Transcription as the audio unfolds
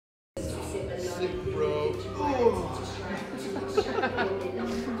sick, bro.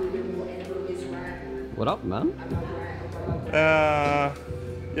 What up, man?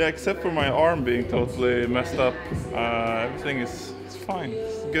 Yeah, except for my arm being totally messed up, everything is fine.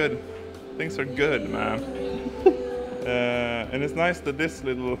 It's good. Things are good, man. And it's nice that this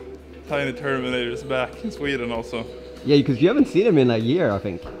little tiny Terminator is back in Sweden also. Yeah, because you haven't seen him in a year, I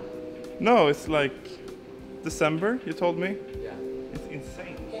think. No, it's like December, you told me? Yeah. It's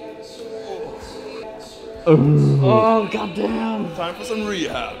insane. Oh, goddamn! Time for some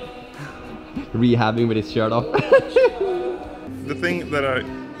rehab. Rehabbing with his shirt off. The thing that I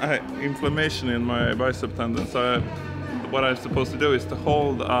inflammation in my bicep tendon, so what I'm supposed to do is to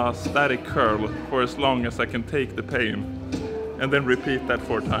hold a static curl for as long as I can take the pain, and then repeat that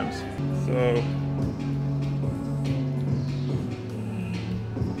 4 times. So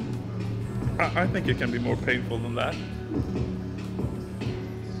I think it can be more painful than that.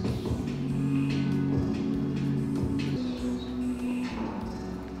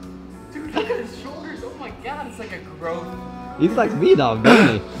 Dude, look at his shoulders. Oh my god, it's like a growth. He's like me now,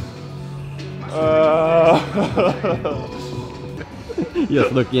 doesn't he?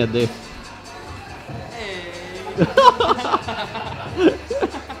 Just looking at this.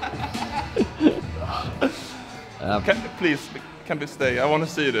 Please, can we stay? I want to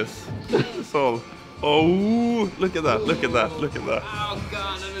see this. It's all. Oh, look at that! Look at that! Look at that! Oh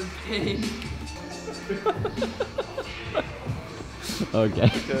god, I'm in pain. Okay.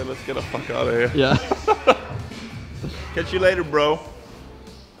 Okay, let's get the fuck out of here. Yeah. Catch you later, bro.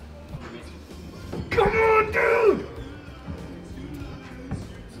 Come on, dude!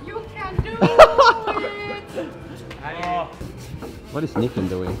 You can do it! What is Nikken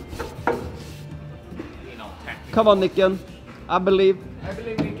doing? Come on, Nikken. I believe. I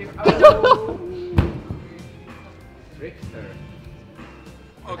believe we can. Oh. Trickster.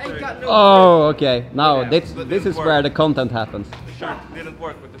 Okay. Oh, okay. Now Yeah, this that this didn't is work. where the content happens. The shirt didn't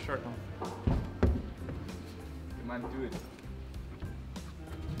work with the shirt on. You might do it.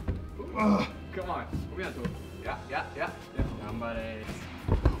 Come on. Kom igen Thor. Ja. Somebody.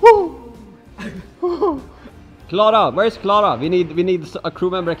 Clara, where's Clara? We need a crew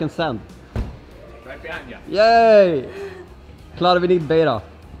member I can send. Right behind you. Yay! Clara, we need beta.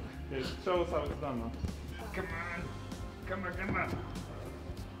 Okay, show us how it's done now. Come on.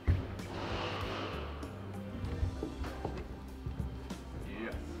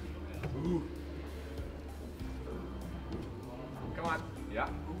 Yes. Ooh. Come on. Yeah.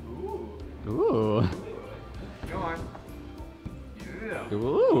 Ooh. Ooh. Come on. Yeah.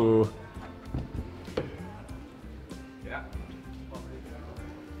 Ooh. Yeah.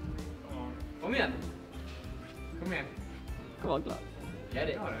 Kom igen. Come on, Clara. Get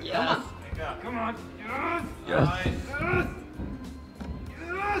it. Yes. Come on. Yes. Yes.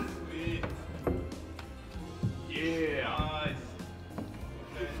 Sweet. Yeah.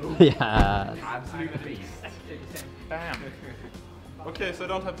 Yeah. Absolute beast. Bam. Okay, so I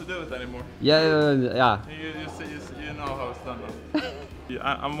don't have to do it anymore. Yeah. You know how it's done now. Yeah,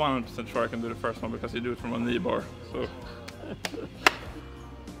 I'm 100% sure I can do the first one because you do it from a knee bar. So.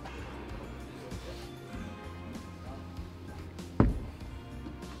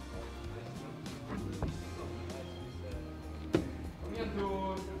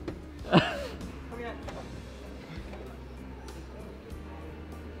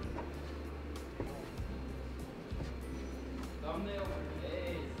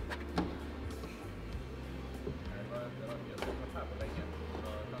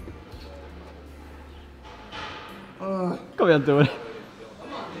 Kom igen, Thor.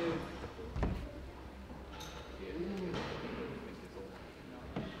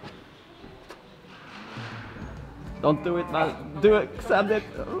 Don't do it, man. Do it. Send it.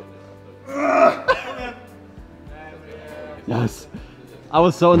 Yes. I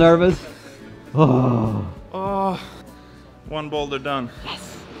was so nervous. Oh. Oh, one boulder done.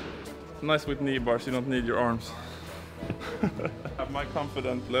 Yes. Nice with knee bars. You don't need your arms. My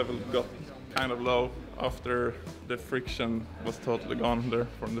confidence level got kind of low after the friction was totally gone there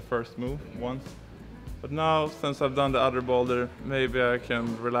from the first move once. But now, since I've done the other boulder, maybe I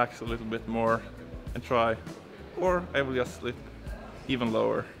can relax a little bit more and try. Or I will just slip even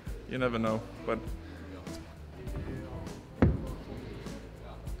lower. You never know. But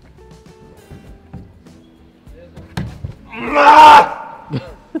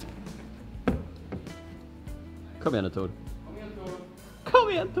Kom igen nu, Thor. Kom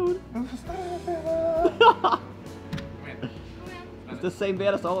igen, Thor. It's the same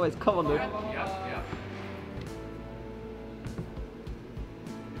bait as always. Come on, dude. Yeah.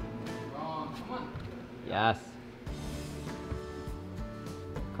 Yes.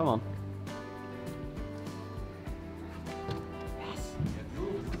 Come on.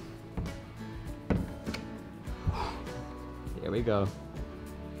 Here we go.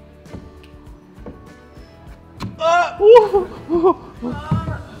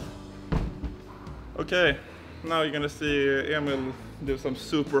 Okay, now you're gonna see Emil do some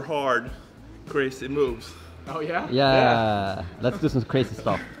super hard, crazy moves. Oh yeah? Yeah. Let's do some crazy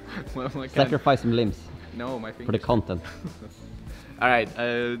stuff. Well, I can't- Sacrifice some limbs No, my fingers. for the content. Alright,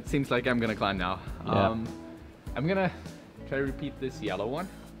 it seems like I'm gonna climb now. Yeah. I'm gonna try to repeat this yellow one.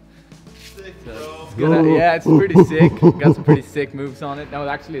 Sick, It's bro. gonna, yeah, it's pretty sick. Got some pretty sick moves on it. No,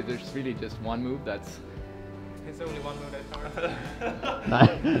 actually, there's really just one move that's... It's only one move that's hard.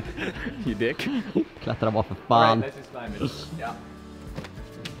 Nej. You dick. Klättra bara för Alright, fan. let's just climb it. Yeah.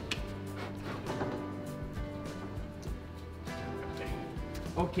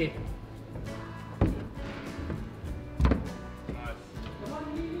 Okay.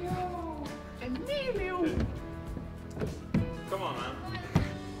 Emilio! Come on, man.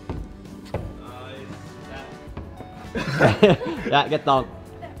 Nice. Yeah, get down.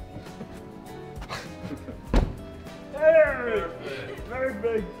 Very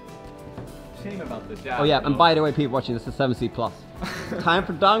big. Shame about this. Yeah. Oh yeah, and by the way, people watching, this is 7C+. Time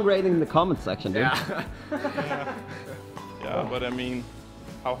for downgrading in the comment section, dude. Yeah. Yeah, but I mean,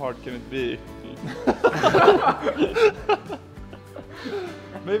 how hard can it be?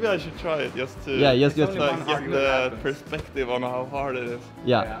 Maybe I should try it just to Yeah, just only like, one hard get move the happens. perspective on how hard it is.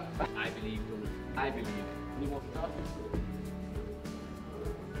 Yeah. I believe. I believe. You want to start?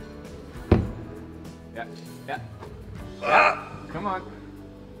 Yeah. Yeah. Yeah. Come on.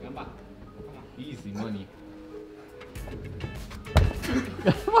 Come on. Easy money.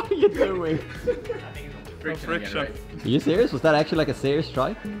 What are you doing? Friction. Are you serious? Was that actually like a serious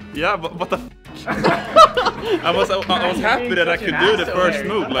try? Yeah, but what the f? I was happy that I could do the first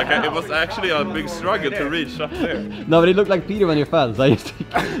move. Like it was actually a big struggle to reach up there. No, but it looked like Peter when you fell, so I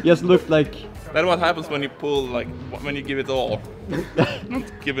just looked like... That's what happens when you pull, like when you give it all.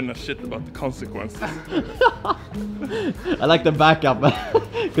 Not giving a shit about the consequences. I like the backup,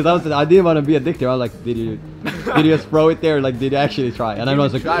 because I didn't want to be a dick there. I was like, did you just throw it there? Like, did you actually try? And I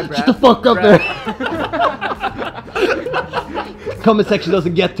was like, try, shut the fuck up there. Comment section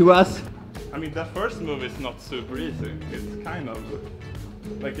doesn't get to us. I mean, that first move is not super easy. It's kind of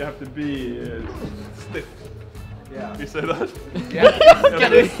like you have to be stiff. Yeah. You say that? Yeah.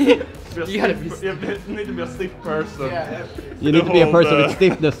 You need to be a stiff person. Yeah. You need to be a person hold, with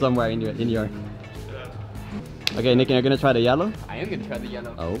stiffness somewhere in your... Yeah. Okay, Nikken, you're gonna try the yellow? I am gonna try the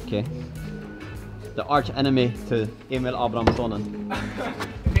yellow. Okay. The arch enemy to Emil Abrahamssonen.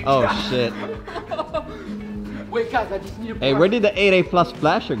 Oh shit. Wait, guys, I just need a Hey, where did the 8A plus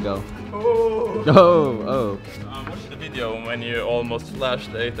flasher go? Oh. Oh. Watch the video when you almost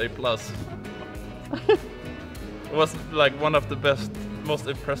flashed the 8A plus. It was like one of the best, most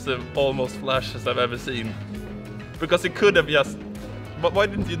impressive almost flashes I've ever seen. Because it could have just... But why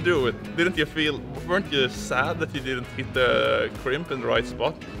didn't you do it? Weren't you sad that you didn't hit the crimp in the right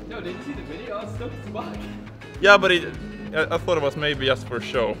spot? No, did you see the video? I was so stuck. Yeah, but I thought it was maybe just for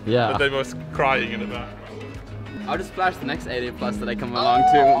show. Yeah. But they was crying in the background. I'll just flash the next 8A plus that I come along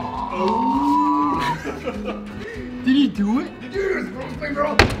to. Did he do it? Did you do it,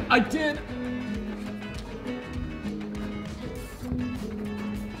 bro? I did.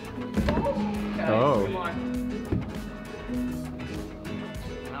 Oh. Come on.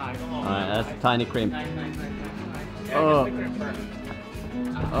 Alright, that's a tiny crimp. Nice. Oh.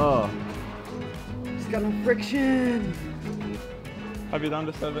 Oh. It's got no friction. Have you done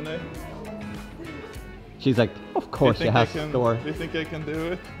the 7A? She's like, of course she has Thor. Do you think I can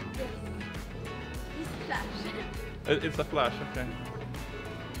do it? It's a flash, okay.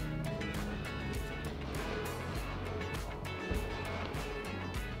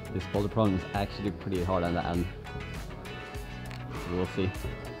 This boulder problem is actually pretty hard on the end. We'll see.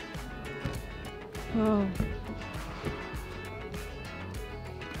 Oh.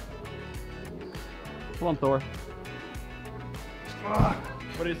 Come on, Thor.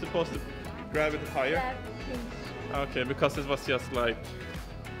 But are you supposed to grab it higher? Okay, because it was just like...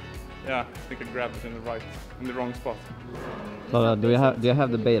 Yeah, I think I grabbed it in the wrong spot. So do you have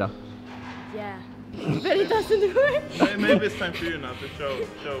the beta? Yeah, but it doesn't work. Maybe it's time for you now to show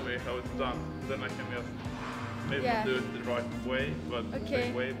me how it's done. Then I can just maybe not do it the right way, but the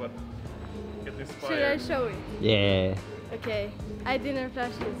same way, but get inspired. Should I show it? Yeah. Okay, I didn't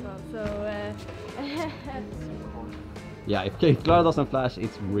flash this one, so... Yeah, if Clara doesn't flash,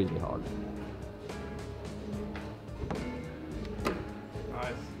 it's really hard.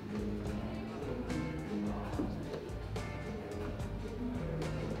 Nice.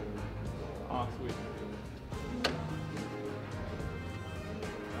 Ah, sweet.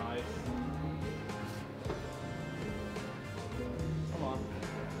 Nice.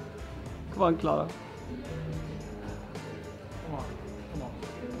 fun, Clara. Come on, come on.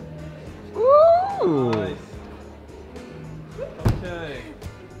 Ooh. Nice. Okay.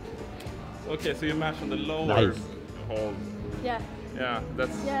 Okay, so you mash on the lower Nice. hold. Yeah. Yeah, that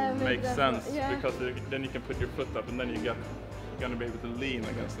Yeah, makes that sense one, yeah. because then you can put your foot up and then you're gonna be able to lean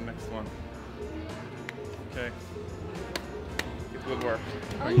against the next one. Okay. It will work.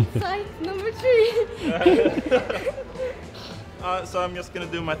 On site number 3. So I'm just gonna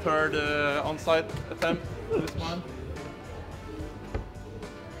do my third on-site attempt. This one.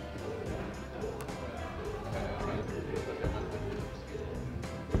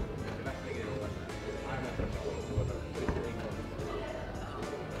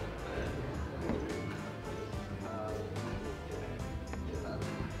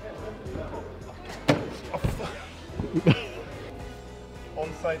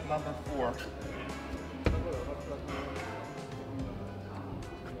 On-site number 4.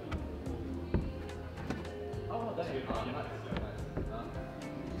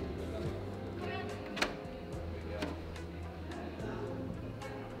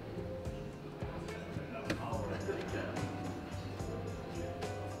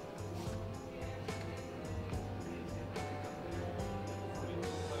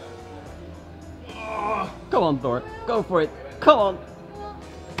 Come on, Thor. Go for it. Come on.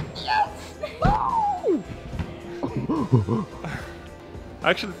 I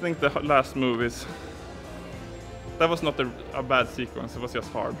actually think the last move is... That was not a bad sequence, it was just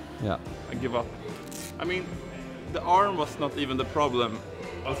hard. Yeah. I give up. I mean, the arm was not even the problem.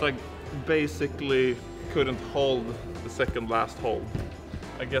 I was like, basically couldn't hold the second last hold.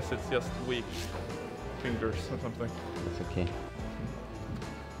 I guess it's just weak fingers or something. That's okay.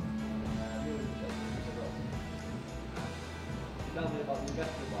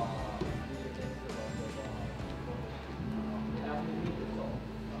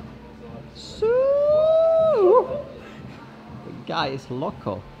 The guy is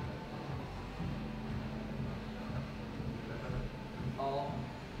loco.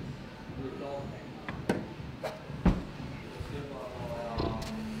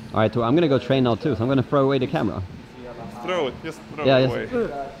 Alright, I'm gonna go train now too, so I'm gonna throw away the camera. Throw it, just throw Yeah, it just-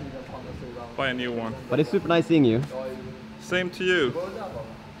 away. Buy a new one. But it's super nice seeing you. Same to you.